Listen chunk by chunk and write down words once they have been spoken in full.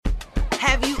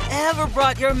Have you ever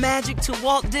brought your magic to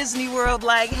Walt Disney World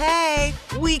like, hey,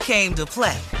 we came to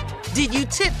play? Did you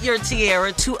tip your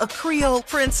tiara to a Creole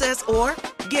princess or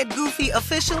get goofy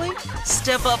officially?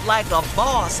 Step up like a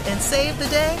boss and save the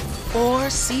day? Or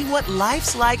see what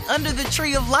life's like under the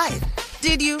tree of life?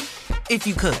 Did you? If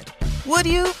you could. Would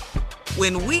you?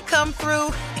 When we come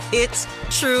through, it's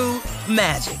true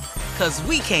magic. 'Cause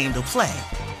we came to play.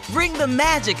 Bring the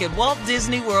magic at Walt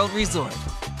Disney World Resort.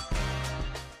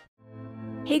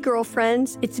 Hey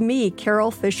girlfriends, it's me, Carol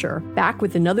Fisher, back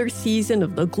with another season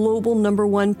of the global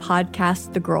 #1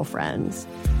 podcast, The Girlfriends.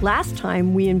 Last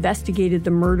time, we investigated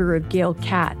the murder of Gail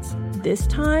Katz. This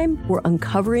time, we're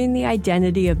uncovering the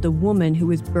identity of the woman who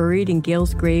was buried in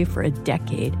Gail's grave for a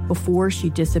decade before she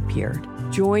disappeared.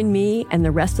 Join me and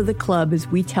the rest of the club as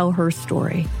we tell her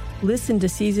story. Listen to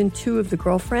Season 2 of The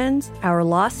Girlfriends, Our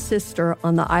Lost Sister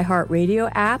on the iHeartRadio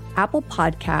app, Apple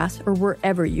Podcasts, or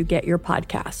wherever you get your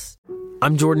podcasts.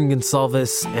 I'm Jordan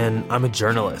Gonsalves, and I'm a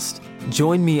journalist.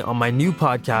 Join me on my new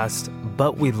podcast,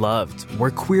 But We Loved, where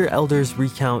queer elders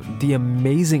recount the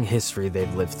amazing history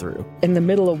they've lived through. In the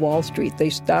middle of Wall Street,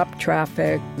 they stopped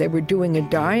traffic. They were doing a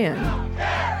die-in.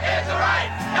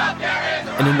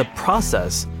 And in the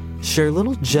process, share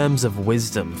little gems of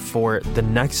wisdom for the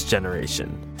next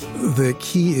generation. The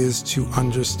key is to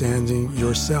understanding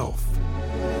yourself,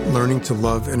 learning to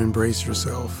love and embrace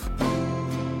yourself.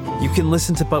 You can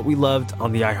listen to But We Loved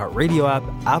on the iHeartRadio app,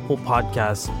 Apple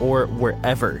Podcasts, or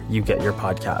wherever you get your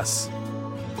podcasts.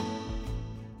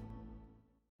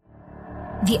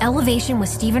 The Elevation with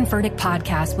Stephen Furtick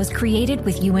podcast was created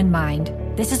with you in mind.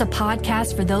 This is a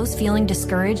podcast for those feeling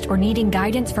discouraged or needing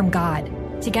guidance from God.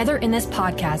 Together in this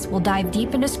podcast, we'll dive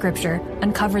deep into Scripture,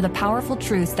 uncover the powerful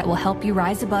truths that will help you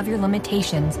rise above your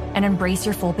limitations and embrace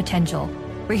your full potential.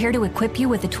 We're here to equip you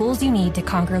with the tools you need to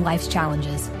conquer life's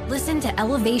challenges. Listen to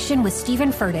Elevation with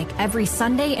Stephen Furtick every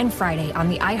Sunday and Friday on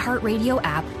the iHeartRadio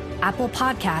app, Apple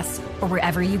Podcasts, or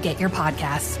wherever you get your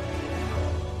podcasts.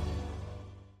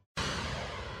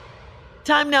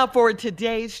 Time now for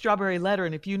today's Strawberry Letter.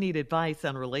 And if you need advice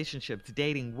on relationships,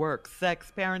 dating, work,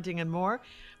 sex, parenting, and more,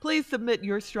 please submit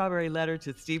your Strawberry Letter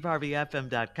to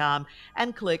steveharveyfm.com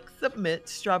and click Submit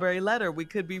Strawberry Letter. We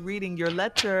could be reading your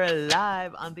letter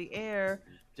live on the air,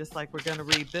 just like we're going to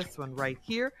read this one right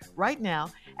here, right now.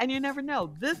 And you never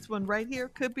know, this one right here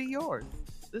could be yours.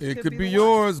 It could be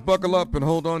yours. Buckle up and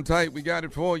hold on tight. We got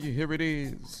it for you. Here it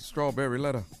is, Strawberry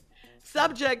Letter.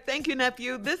 Subject, thank you,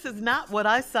 nephew. This is not what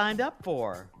I signed up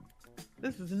for.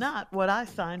 This is not what I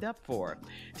signed up for.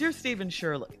 Dear Stephen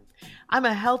Shirley, I'm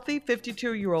a healthy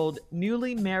 52-year-old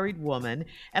newly married woman,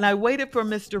 and I waited for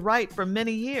Mr. Right for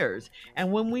many years.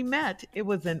 And when we met, it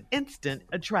was an instant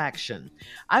attraction.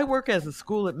 I work as a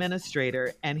school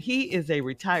administrator, and he is a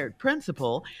retired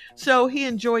principal, so he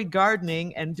enjoyed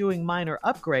gardening and doing minor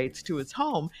upgrades to his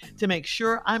home to make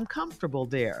sure I'm comfortable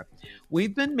there.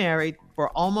 We've been married for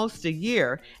almost a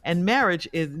year, and marriage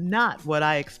is not what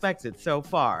I expected so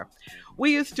far.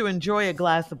 We used to enjoy a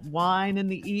glass of wine in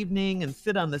the evening and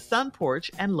sit on the sun porch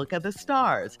and look at the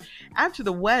stars. After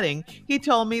the wedding, he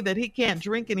told me that he can't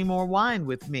drink any more wine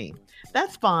with me.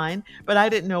 That's fine, but I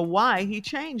didn't know why he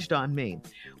changed on me.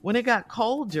 When it got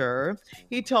colder,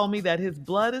 he told me that his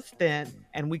blood is thin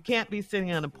and we can't be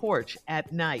sitting on a porch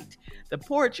at night. The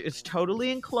porch is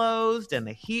totally enclosed and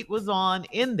the heat was on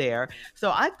in there,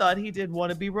 so I thought he didn't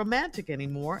want to be romantic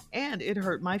anymore, and it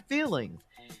hurt my feelings.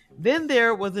 Then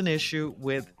there was an issue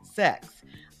with sex.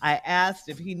 I asked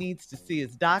if he needs to see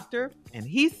his doctor, and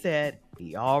he said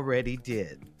he already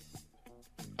did.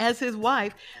 As his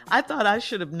wife, I thought I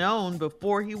should have known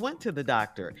before he went to the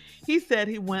doctor. He said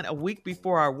he went a week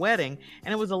before our wedding,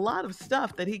 and it was a lot of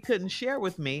stuff that he couldn't share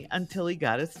with me until he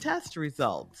got his test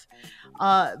results.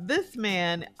 This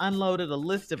man unloaded a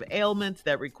list of ailments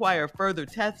that require further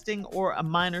testing or a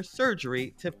minor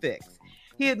surgery to fix.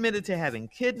 He admitted to having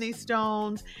kidney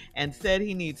stones and said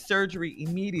he needs surgery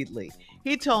immediately.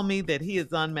 He told me that he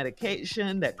is on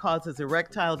medication that causes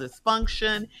erectile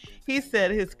dysfunction. He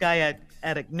said his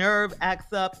sciatic nerve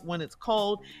acts up when it's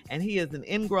cold, and he has an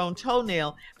ingrown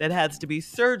toenail that has to be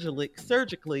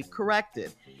surgically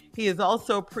corrected. He is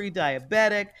also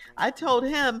pre-diabetic. I told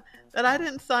him that I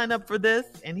didn't sign up for this,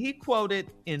 and he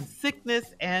quoted "in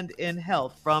sickness and in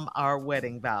health" from our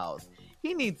wedding vows.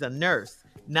 He needs a nurse,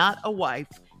 not a wife.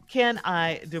 Can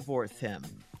I divorce him?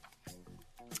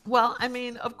 Well, I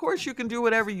mean, of course you can do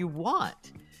whatever you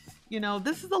want.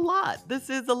 this is a lot. This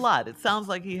is a lot. It sounds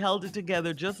like he held it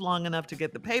together just long enough to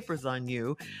get the papers on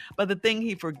you. But the thing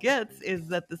he forgets is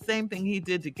that the same thing he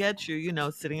did to get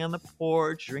you, sitting on the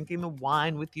porch, drinking the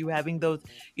wine with you, having those,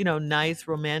 nice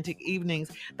romantic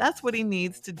evenings, that's what he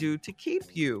needs to do to keep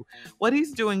you. What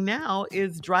he's doing now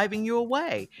is driving you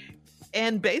away.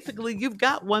 And basically, you've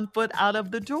got one foot out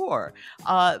of the door.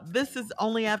 This is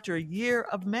only after a year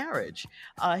of marriage.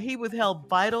 He withheld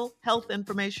vital health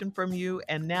information from you,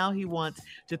 and now he wants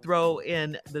to throw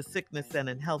in the sickness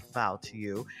and health vow to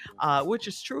you, which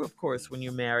is true, of course, when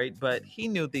you're married, but he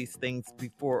knew these things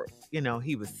before,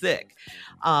 he was sick.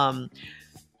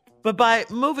 But by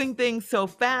moving things so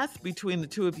fast between the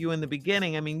two of you in the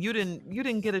beginning, you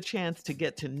didn't get a chance to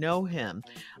get to know him.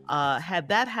 Had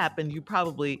that happened, you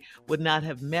probably would not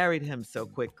have married him so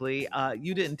quickly.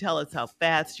 You didn't tell us how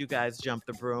fast you guys jumped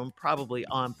the broom, probably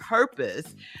on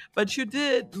purpose, but you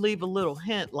did leave a little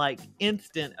hint like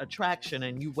instant attraction,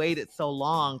 and you waited so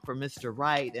long for Mr.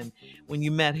 Right, and when you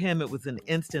met him, it was an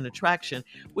instant attraction,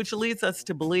 which leads us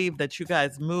to believe that you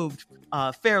guys moved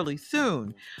fairly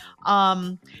soon.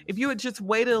 If you had just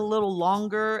waited a little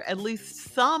longer, at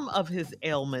least some of his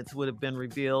ailments would have been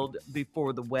revealed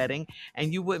before the wedding,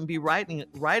 and you wouldn't be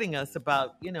writing us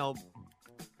about,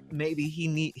 maybe he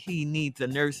needs a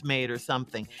nursemaid or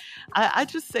something. I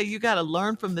just say you got to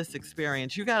learn from this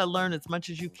experience. You got to learn as much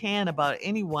as you can about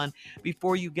anyone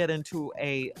before you get into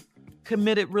a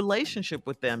committed relationship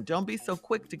with them. Don't be so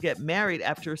quick to get married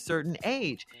after a certain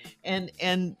age. And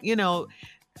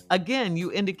again,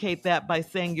 you indicate that by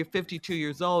saying you're 52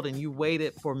 years old and you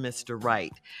waited for Mr.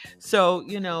 Right. So,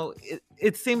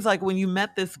 it seems like when you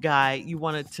met this guy, you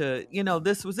wanted to,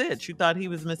 this was it. You thought he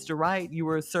was Mr. Right. You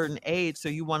were a certain age, so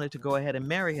you wanted to go ahead and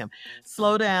marry him.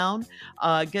 Slow down,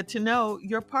 get to know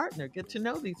your partner, get to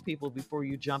know these people before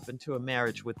you jump into a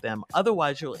marriage with them.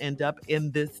 Otherwise, you'll end up in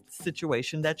this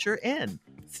situation that you're in.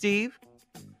 Steve?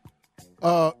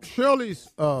 Shirley's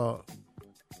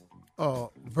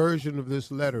version of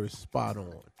this letter is spot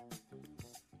on.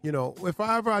 If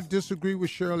I disagree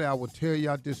with Shirley, I will tell you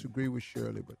I disagree with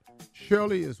Shirley, but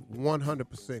Shirley is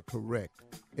 100% correct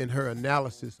in her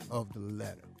analysis of the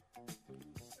letter.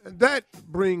 And that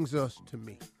brings us to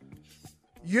me.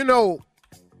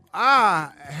 I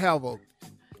have a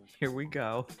Here we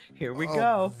go.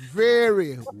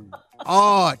 very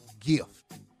odd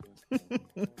gift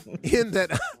in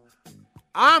that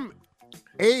I'm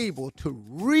able to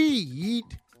read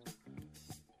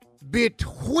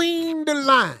between the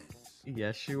lines.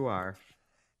 Yes, you are.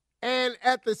 And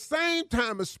at the same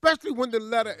time, especially when the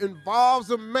letter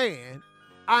involves a man,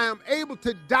 I am able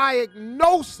to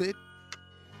diagnose it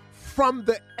from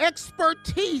the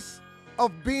expertise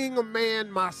of being a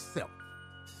man myself.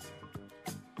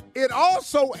 It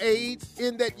also aids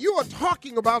in that you are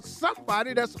talking about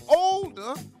somebody that's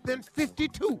older than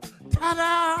 52.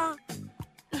 Ta-da!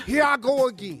 Here I go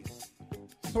again.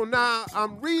 So now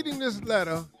I'm reading this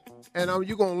letter, and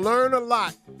you're going to learn a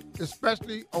lot,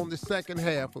 especially on the second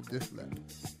half of this letter.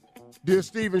 Dear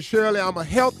Steve and Shirley, I'm a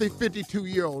healthy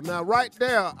 52-year-old. Now, right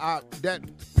there, that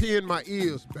pinned my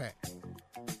ears back.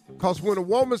 Because when a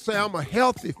woman say I'm a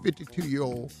healthy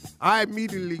 52-year-old, I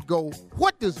immediately go,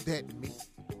 what does that mean?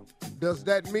 Does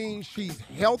that mean she's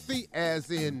healthy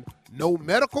as in no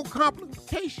medical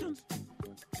complications?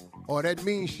 Or that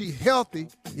means she healthy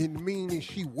in meaning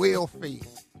she well fed?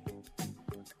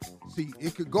 See,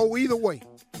 it could go either way.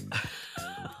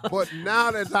 But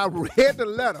now that I read the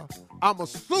letter, I'm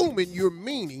assuming you're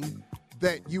meaning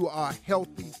that you are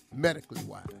healthy medically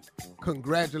wise.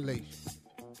 Congratulations.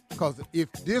 Because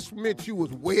if this meant you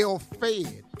was well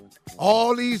fed,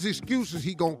 all these excuses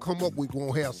he gonna come up with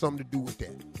won't have something to do with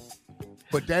that.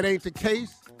 But that ain't the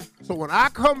case. So when I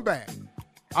come back,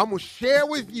 I'm gonna share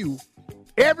with you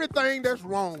everything that's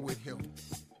wrong with him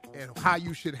and how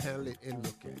you should handle it and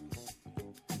look at it.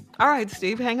 All right,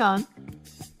 Steve, hang on.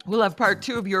 We'll have part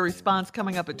 2 of your response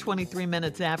coming up at 23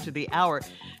 minutes after the hour.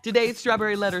 Today's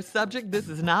Strawberry Letter subject, this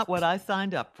is not what I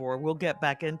signed up for. We'll get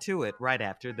back into it right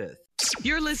after this.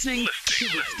 You're listening to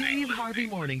the Steve Harvey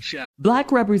Morning Show.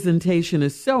 Black representation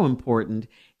is so important.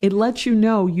 It lets you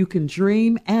know you can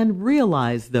dream and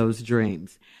realize those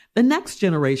dreams. The next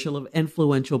generation of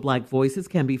influential Black voices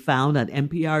can be found on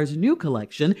NPR's new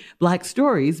collection, Black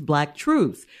Stories, Black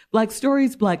Truths. Black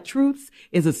Stories, Black Truths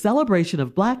is a celebration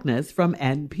of Blackness from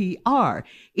NPR.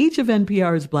 Each of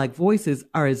NPR's Black voices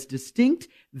are as distinct,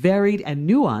 varied and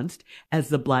nuanced as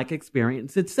the Black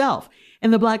experience itself.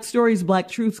 In the Black Stories, Black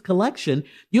Truths collection,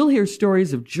 you'll hear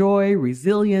stories of joy,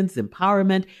 resilience,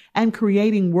 empowerment, and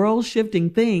creating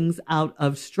world-shifting things out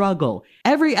of struggle.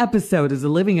 Every episode is a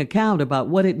living account about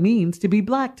what it means to be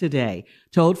Black today,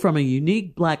 told from a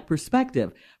unique Black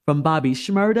perspective. From Bobby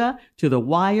Shmurda to The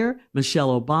Wire,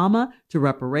 Michelle Obama to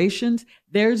reparations,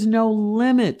 there's no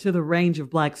limit to the range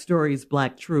of Black stories,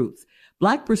 Black truths.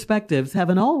 Black perspectives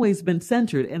haven't always been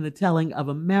centered in the telling of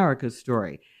America's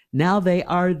story. Now they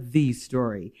are the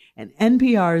story. In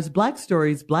NPR's Black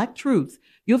Stories, Black Truths,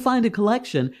 you'll find a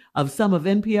collection of some of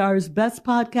NPR's best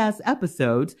podcast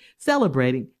episodes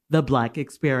celebrating the Black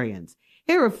experience.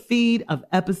 Hear a feed of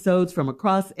episodes from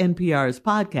across NPR's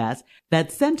podcasts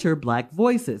that center Black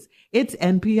voices. It's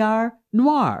NPR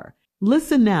Noir.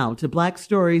 Listen now to Black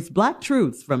Stories, Black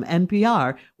Truths from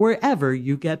NPR wherever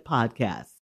you get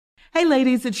podcasts. Hey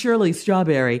ladies, it's Shirley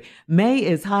Strawberry. May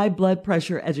is High Blood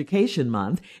Pressure Education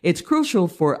Month. It's crucial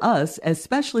for us,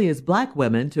 especially as Black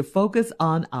women, to focus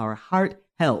on our heart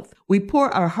health. We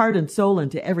pour our heart and soul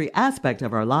into every aspect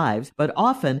of our lives, but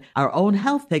often our own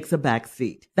health takes a back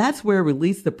seat. That's where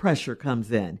Release the Pressure comes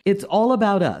in. It's all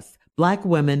about us. Black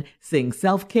women seeing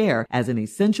self-care as an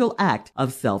essential act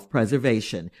of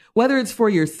self-preservation. Whether it's for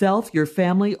yourself, your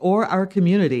family, or our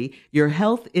community, your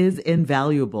health is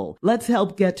invaluable. Let's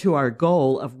help get to our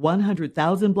goal of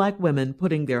 100,000 Black women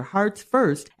putting their hearts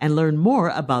first and learn more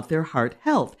about their heart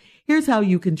health. Here's how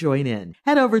you can join in.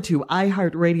 Head over to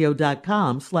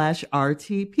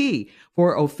iHeartRadio.com/RTP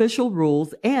for official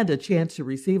rules and a chance to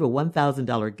receive a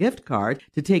 $1,000 gift card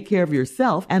to take care of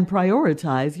yourself and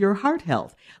prioritize your heart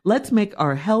health. Let's make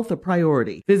our health a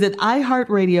priority. Visit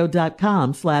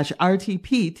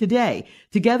iHeartRadio.com/RTP today.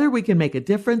 Together we can make a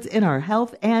difference in our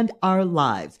health and our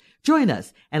lives. Join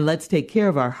us and let's take care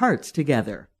of our hearts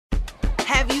together.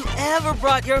 Have you ever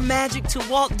brought your magic to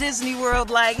Walt Disney World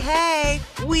like, hey,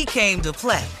 we came to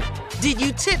play? Did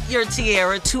you tip your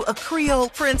tiara to a Creole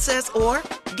princess or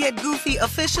get goofy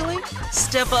officially?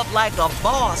 Step up like a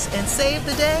boss and save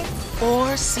the day?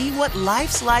 Or see what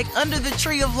life's like under the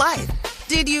tree of life?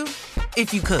 Did you?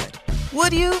 If you could.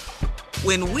 Would you?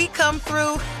 When we come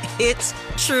through, it's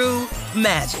true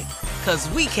magic. 'Cause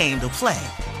we came to play.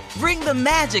 Bring the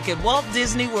magic at Walt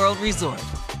Disney World Resort.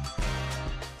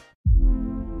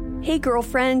 Hey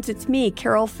girlfriends, it's me,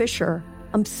 Carol Fisher.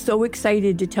 I'm so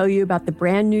excited to tell you about the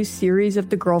brand new series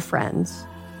of The Girlfriends.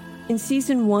 In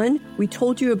season 1, we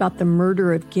told you about the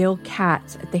murder of Gail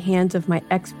Katz at the hands of my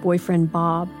ex-boyfriend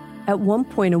Bob. At one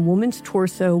point, a woman's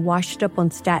torso washed up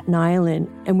on Staten Island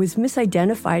and was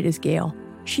misidentified as Gail.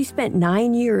 She spent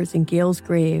 9 years in Gail's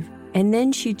grave, and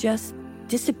then she just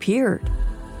disappeared.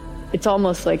 It's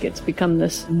almost like it's become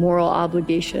this moral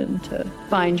obligation to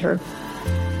find her.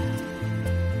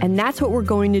 And that's what we're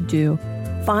going to do.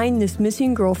 Find this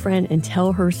missing girlfriend and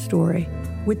tell her story.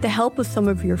 With the help of some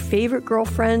of your favorite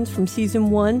girlfriends from season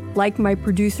 1, like my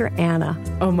producer, Anna.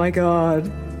 Oh my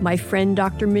God. My friend,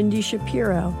 Dr. Mindy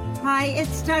Shapiro. Hi,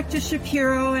 it's Dr.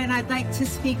 Shapiro, and I'd like to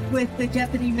speak with the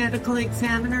Deputy Medical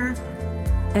Examiner.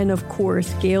 And of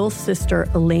course, Gail's sister,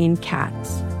 Elaine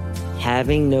Katz.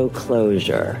 Having no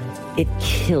closure, it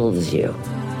kills you.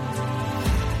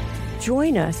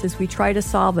 Join us as we try to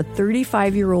solve a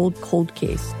 35-year-old cold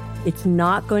case. It's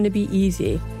not going to be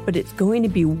easy, but it's going to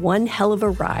be one hell of a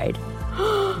ride.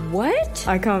 What?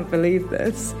 I can't believe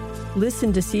this.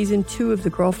 Listen to season 2 of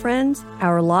The Girlfriends,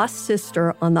 Our Lost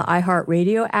Sister on the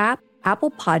iHeartRadio app,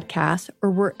 Apple Podcasts, or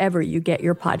wherever you get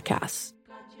your podcasts.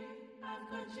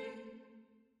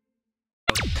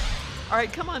 All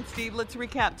right, come on, Steve. Let's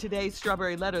recap today's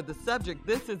Strawberry Letter. The subject,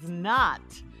 this is not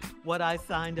what I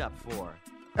signed up for.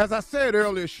 As I said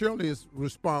earlier, Shirley's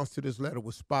response to this letter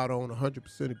was spot on.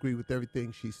 100% agree with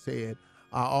everything she said.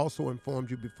 I also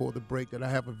informed you before the break that I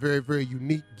have a very, very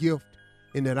unique gift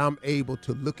in that I'm able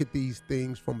to look at these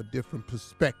things from a different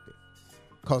perspective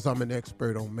because I'm an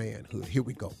expert on manhood. Here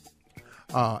we go.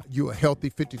 You're a healthy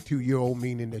 52-year-old,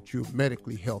 meaning that you're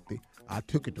medically healthy. I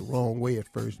took it the wrong way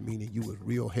at first, meaning you was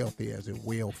real healthy as in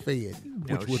well-fed,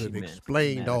 which would have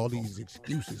explained all these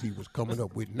excuses he was coming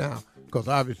up with now, because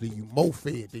obviously you more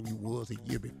fed than you was a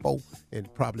year before,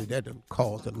 and probably that done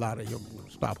caused a lot of him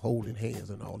to stop holding hands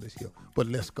and all this here. But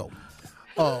let's go.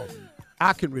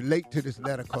 I can relate to this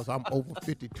letter because I'm over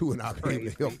 52 and I'll be able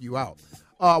to help you out.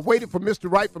 Waited for Mr.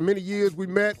 Right for many years. We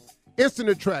met. Instant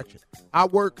attraction. I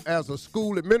work as a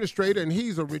school administrator, and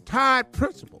he's a retired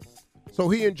principal. So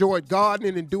he enjoyed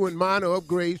gardening and doing minor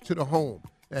upgrades to the home.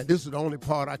 And this is the only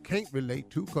part I can't relate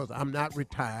to because I'm not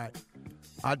retired.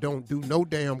 I don't do no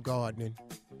damn gardening,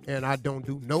 and I don't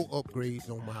do no upgrades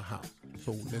on my house.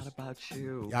 So it's not about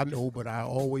you. I know, but I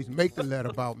always make the letter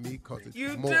about me because it's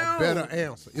You a do. better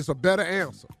answer. It's a better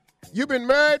answer. You've been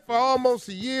married for almost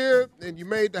a year, and you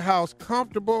made the house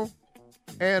comfortable.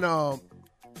 And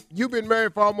you've been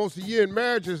married for almost a year, and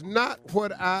marriage is not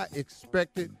what I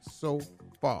expected so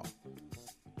far.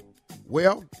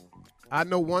 Well, I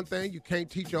know one thing. You can't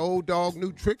teach an old dog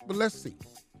new trick, but let's see.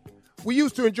 We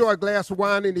used to enjoy a glass of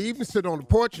wine in the evening, sit on the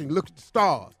porch, and look at the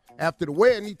stars. After the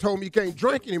wedding, he told me you can't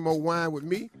drink any more wine with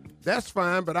me. That's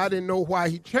fine, but I didn't know why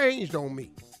he changed on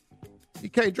me. He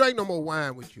can't drink no more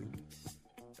wine with you.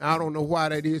 I don't know why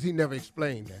that is. He never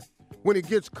explained that. When it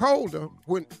gets colder,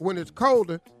 when it's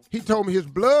colder, he told me his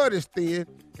blood is thin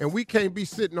and we can't be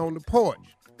sitting on the porch.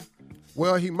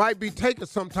 Well, he might be taking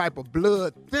some type of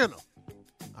blood thinner.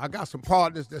 I got some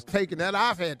partners that's taking that.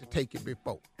 I've had to take it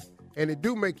before. And it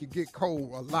do make you get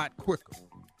cold a lot quicker.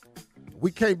 We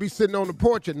can't be sitting on the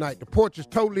porch at night. The porch is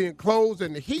totally enclosed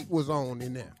and the heat was on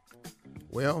in there.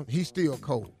 Well, he's still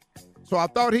cold. So I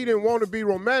thought he didn't want to be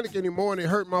romantic anymore and it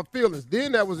hurt my feelings.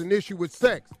 Then there was an issue with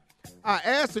sex. I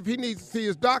asked if he needs to see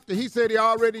his doctor. He said he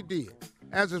already did.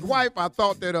 As his wife, I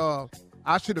thought that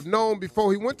I should have known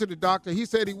before he went to the doctor. He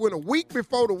said he went a week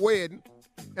before the wedding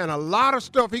and a lot of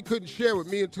stuff he couldn't share with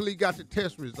me until he got the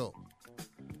test results.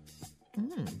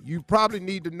 You probably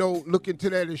need to look into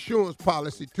that insurance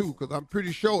policy too, because I'm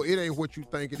pretty sure it ain't what you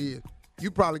think it is. You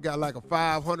probably got like a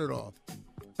 $500 or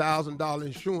 $1,000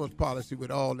 insurance policy with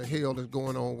all the hell that's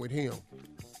going on with him.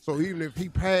 So even if he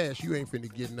passed, you ain't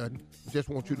finna get nothing. Just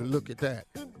want you to look at that.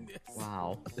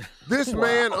 Wow. This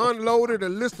man unloaded a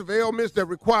list of ailments that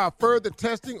require further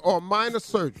testing or minor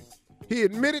surgery. He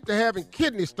admitted to having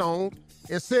kidney stones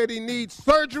and said he needs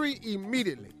surgery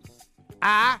immediately.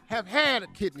 I have had a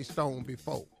kidney stone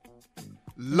before.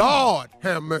 Lord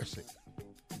have mercy.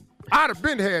 I'd have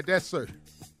been had that surgery.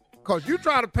 Because you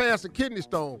try to pass a kidney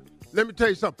stone, let me tell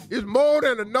you something. It's more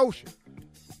than a notion.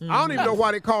 I don't even know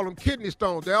why they call them kidney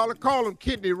stones. They all call them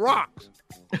kidney rocks.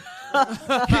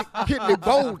 Kidney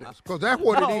boulders, because that's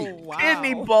what it is. Wow.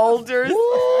 Kidney boulders.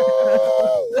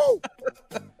 Woo, woo.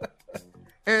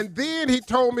 And then he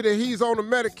told me that he's on a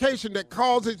medication that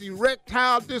causes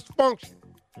erectile dysfunction.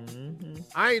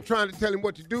 I ain't trying to tell him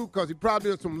what to do because he probably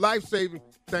doing some life-saving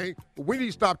thing, but we need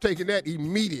to stop taking that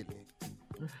immediately.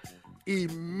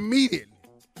 Immediately.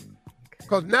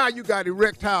 Because now you got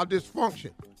erectile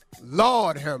dysfunction.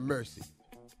 Lord have mercy.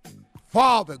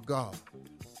 Father God.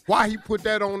 Why he put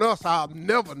that on us, I'll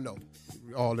never know.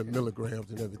 All the milligrams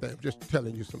and everything. I'm just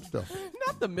telling you some stuff.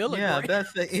 Not the milligrams. Yeah,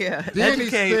 that's the, yeah. Then he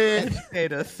said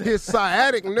his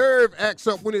sciatic nerve acts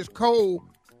up when it's cold.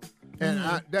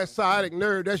 And that sciatic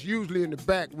nerve, that's usually in the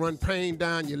back, run pain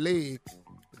down your leg.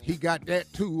 He got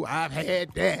that too. I've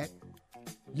had that.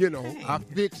 You know, I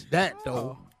fixed that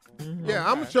though. Yeah,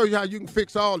 I'm going to show you how you can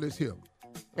fix all this here.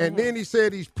 And then he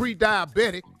said he's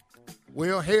pre-diabetic.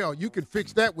 Well, hell, you can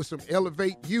fix that with some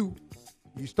Elevate You.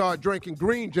 You start drinking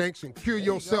Green Drinks and cure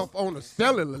yourself on a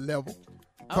cellular level.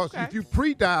 Because if you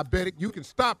pre-diabetic, you can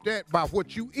stop that by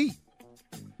what you eat.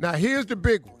 Now, here's the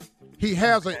big one. He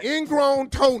has an ingrown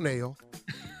toenail.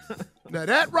 Now,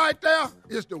 that right there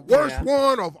is the worst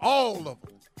one of all of them.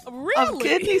 Really?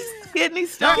 Kidney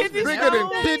stones? That's bigger than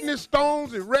kidney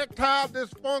stones, erectile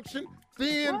dysfunction,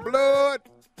 thin blood,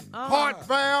 heart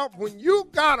valve. When you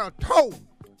got a toe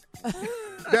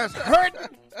that's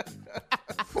hurting,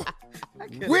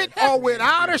 with or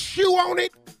without a shoe on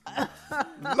it,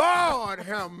 Lord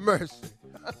have mercy.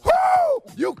 Woo!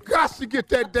 You got to get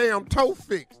that damn toe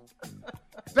fixed.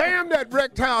 Damn that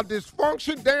erectile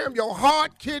dysfunction. Damn your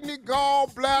heart, kidney,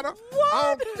 gallbladder.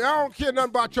 I don't care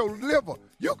nothing about your liver.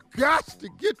 You got to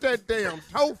get that damn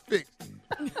toe fixed.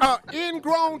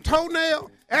 Ingrown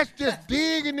toenail, that's just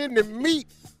digging in the meat.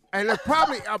 And it's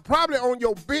probably on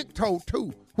your big toe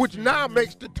too, which now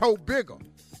makes the toe bigger.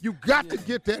 You got to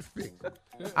get that fixed.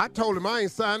 I told him I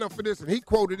ain't signed up for this, and he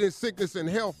quoted in Sickness and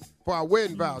Health for our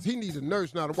wedding vows. He needs a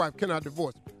nurse, not a wife. Can I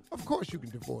divorce him? Of course you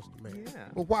can divorce the man. Yeah.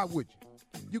 But why would you?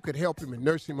 You could help him and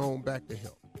nurse him on back to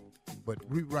health. But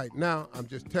right now, I'm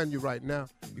just telling you right now,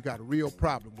 you got a real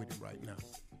problem with it right now.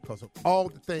 Because of all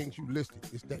the things you listed,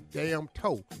 it's that damn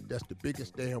toe that's the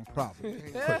biggest damn problem.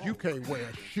 Because you can't wear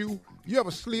a shoe. You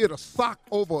ever slid a sock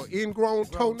over an ingrown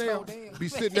toenail? Be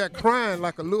sitting there crying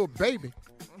like a little baby.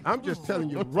 I'm just telling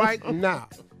you right now,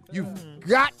 you've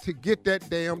got to get that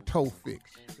damn toe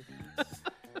fixed.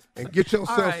 And get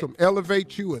yourself some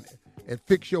Elevate You and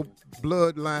fix your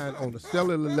bloodline on the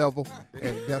cellular level,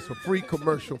 and that's a free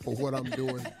commercial for what I'm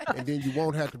doing. And then you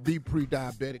won't have to be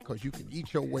pre-diabetic because you can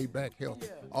eat your way back healthy.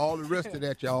 All the rest of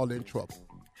that, y'all in trouble.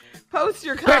 Post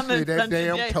your comments. Especially that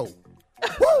damn toe.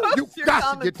 Woo, you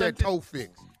got to get that toe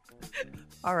fixed.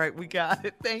 All right, we got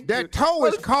it. Thank you. That toe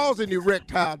is causing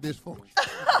erectile dysfunction.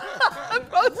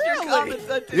 Post your comments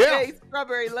on today's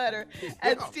Strawberry Letter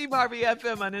at Steve Harvey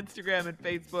FM on Instagram and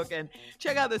Facebook. And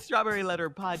check out the Strawberry Letter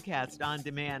podcast on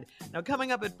demand. Now,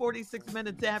 coming up at 46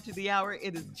 minutes after the hour,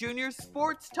 it is Junior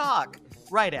Sports Talk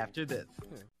right after this.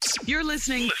 You're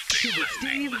listening to the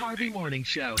Steve Harvey Morning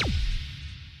Show.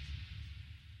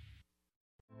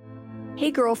 Hey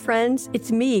girlfriends,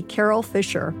 it's me, Carol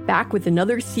Fisher, back with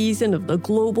another season of the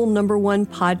global #1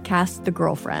 podcast, The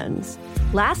Girlfriends.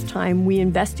 Last time, we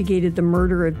investigated the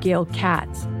murder of Gail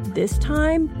Katz. This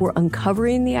time, we're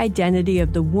uncovering the identity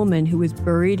of the woman who was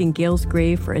buried in Gail's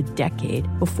grave for a decade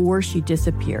before she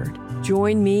disappeared.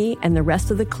 Join me and the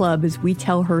rest of the club as we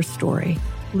tell her story.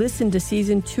 Listen to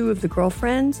Season 2 of The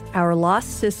Girlfriends, Our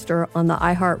Lost Sister on the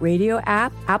iHeartRadio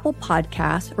app, Apple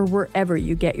Podcasts, or wherever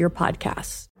you get your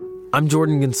podcasts. I'm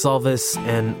Jordan Gonsalves,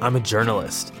 and I'm a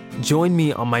journalist. Join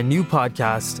me on my new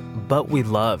podcast, But We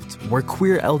Loved, where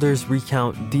queer elders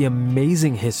recount the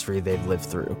amazing history they've lived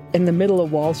through. In the middle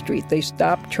of Wall Street, they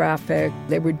stopped traffic.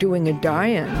 They were doing a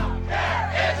die-in.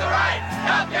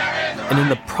 And in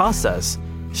the process,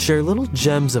 share little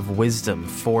gems of wisdom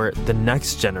for the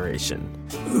next generation.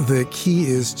 The key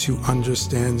is to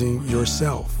understanding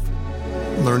yourself,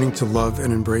 learning to love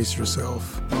and embrace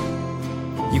yourself.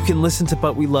 You can listen to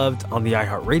But We Loved on the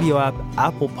iHeartRadio app,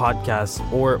 Apple Podcasts,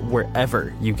 or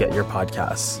wherever you get your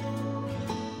podcasts.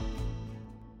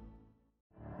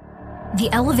 The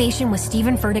Elevation with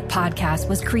Stephen Furtick podcast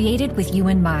was created with you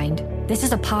in mind. This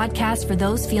is a podcast for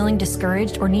those feeling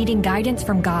discouraged or needing guidance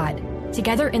from God.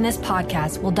 Together in this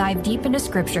podcast, we'll dive deep into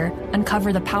Scripture,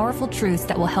 uncover the powerful truths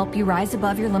that will help you rise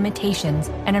above your limitations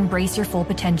and embrace your full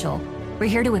potential. We're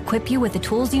here to equip you with the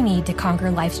tools you need to conquer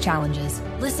life's challenges.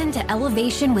 Listen to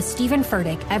Elevation with Stephen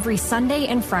Furtick every Sunday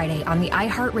and Friday on the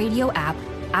iHeartRadio app,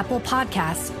 Apple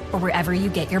Podcasts, or wherever you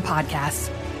get your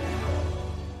podcasts.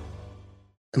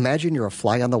 Imagine you're a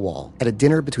fly on the wall at a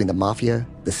dinner between the Mafia,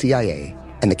 the CIA,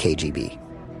 and the KGB.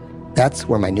 That's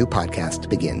where my new podcast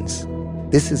begins.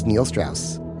 This is Neil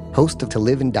Strauss, host of To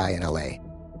Live and Die in LA.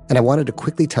 And I wanted to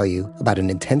quickly tell you about an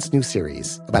intense new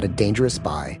series about a dangerous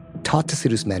spy taught to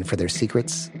seduce men for their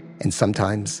secrets and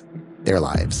sometimes their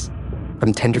lives.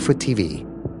 From Tenderfoot TV,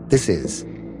 this is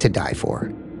To Die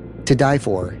For. To Die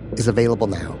For is available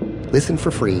now. Listen for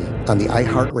free on the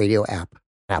iHeartRadio app,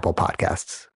 Apple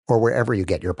Podcasts, or wherever you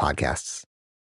get your podcasts.